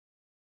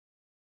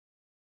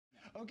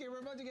Okay, we're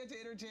about to get to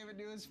entertainment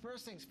news.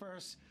 First things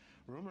first,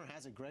 rumor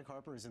has it Greg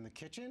Harper is in the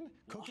kitchen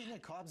cooking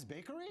at COBS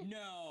Bakery?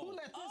 No. Who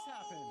let this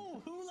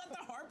happen? Who let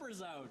the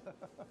Harpers out?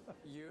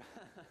 You,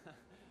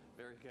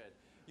 very good.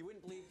 You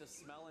wouldn't believe the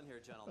smell in here,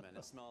 gentlemen.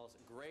 It smells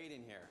great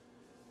in here.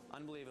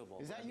 Unbelievable.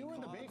 Is that you or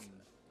the baking?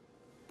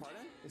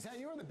 Pardon? Is that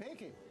you or the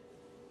baking?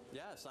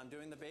 Yes, I'm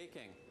doing the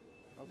baking.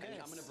 Okay.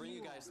 And I'm going to bring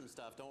you guys some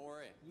stuff. Don't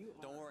worry.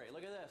 Don't worry.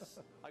 Look at this.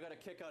 I got a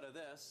kick out of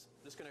this.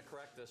 I'm just going to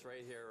correct this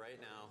right here,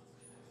 right now.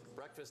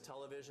 Breakfast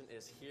television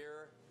is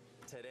here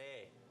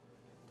today.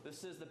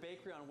 This is the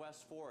bakery on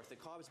West 4th, the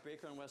COBS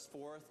Bakery on West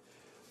 4th.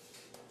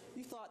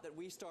 You thought that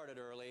we started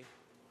early.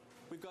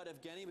 We've got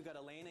Evgeny, we've got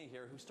Elena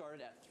here who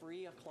started at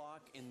 3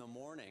 o'clock in the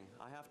morning.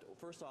 I have to,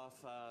 first off,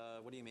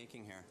 what are you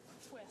making here?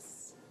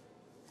 Twists.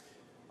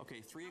 Okay,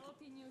 3 o'clock.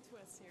 Jalapeno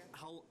twists here.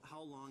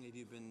 How long have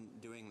you been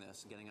doing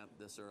this, getting up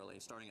this early,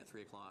 starting at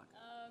 3 o'clock?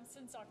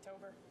 Since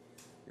October.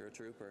 You're a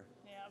trooper.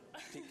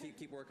 Yeah.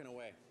 keep working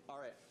away. All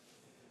right.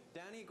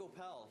 Danny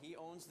Gopel, he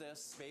owns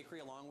this bakery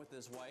along with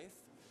his wife.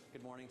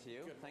 Good morning to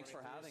you. Thanks for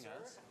having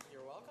us.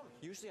 You're welcome.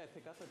 Usually I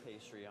pick up a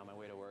pastry on my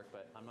way to work,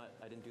 but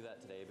I didn't do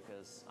that today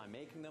because I'm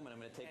making them and I'm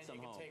going to take some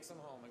home. And you can take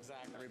some home,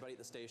 exactly. Everybody at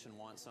the station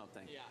wants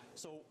something. Yeah.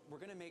 So we're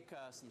going to make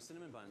some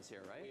cinnamon buns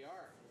here, right? We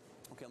are.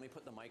 Okay, let me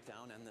put the mic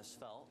down and this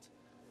felt.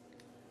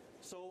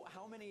 So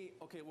how many,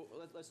 okay, well,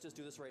 let's just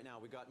do this right now.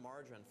 We got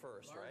margarine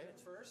first, right?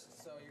 Margarine first,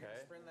 so you're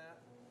going to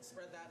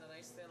spread that in a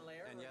nice thin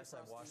layer. And yes,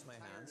 I've washed my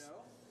hands.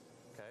 Dough.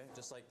 Okay,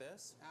 just like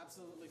this?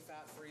 Absolutely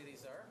fat-free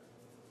these are.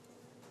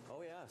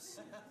 Oh,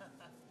 yes.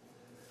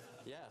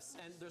 Yes,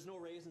 and there's no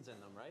raisins in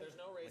them, right? There's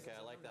no raisins in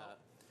them. Okay, I like that.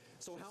 No.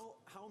 So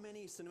how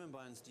many cinnamon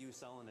buns do you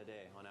sell in a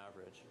day on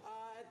average?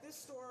 At this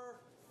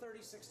store,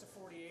 36 to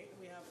 48.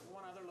 We have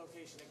one other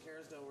location in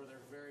Kerrisdale where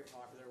they're very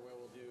popular, where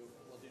we'll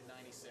do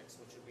 96,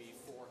 which would be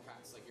 4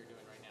 cuts like you're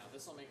doing right now.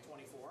 This will make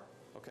 24.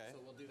 Okay.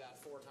 So we'll do that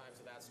 4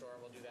 times at that store, and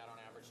we'll do that on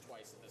average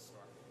twice at this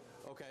store.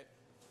 Okay.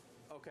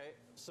 Okay,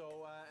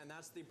 so, and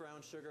that's the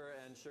brown sugar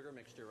and sugar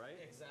mixture, right?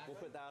 Exactly.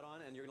 We'll put that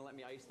on, and you're going to let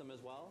me ice them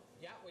as well?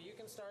 Yeah, well, you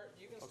can start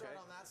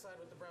on that side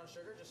with the brown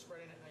sugar, just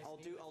spreading it nice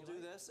and even. I'll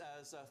do this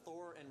as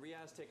Thor and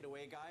Riaz take it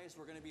away. Guys,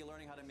 we're going to be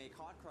learning how to make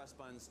hot crust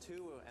buns,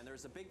 too, and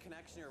there's a big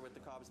connection here with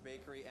the COBS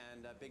Bakery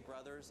and Big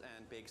Brothers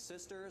and Big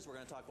Sisters. We're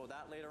going to talk about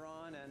that later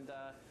on, and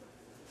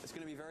it's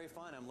going to be very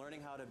fun. I'm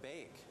learning how to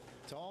bake.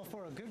 It's all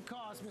for a good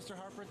cause, Mr.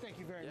 Harper. Thank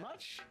you very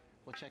much.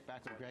 We'll check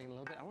back with Greg in a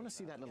little bit. I want to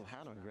see that little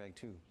hat on Greg,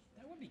 too.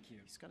 That would be cute.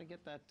 He's got to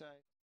get that...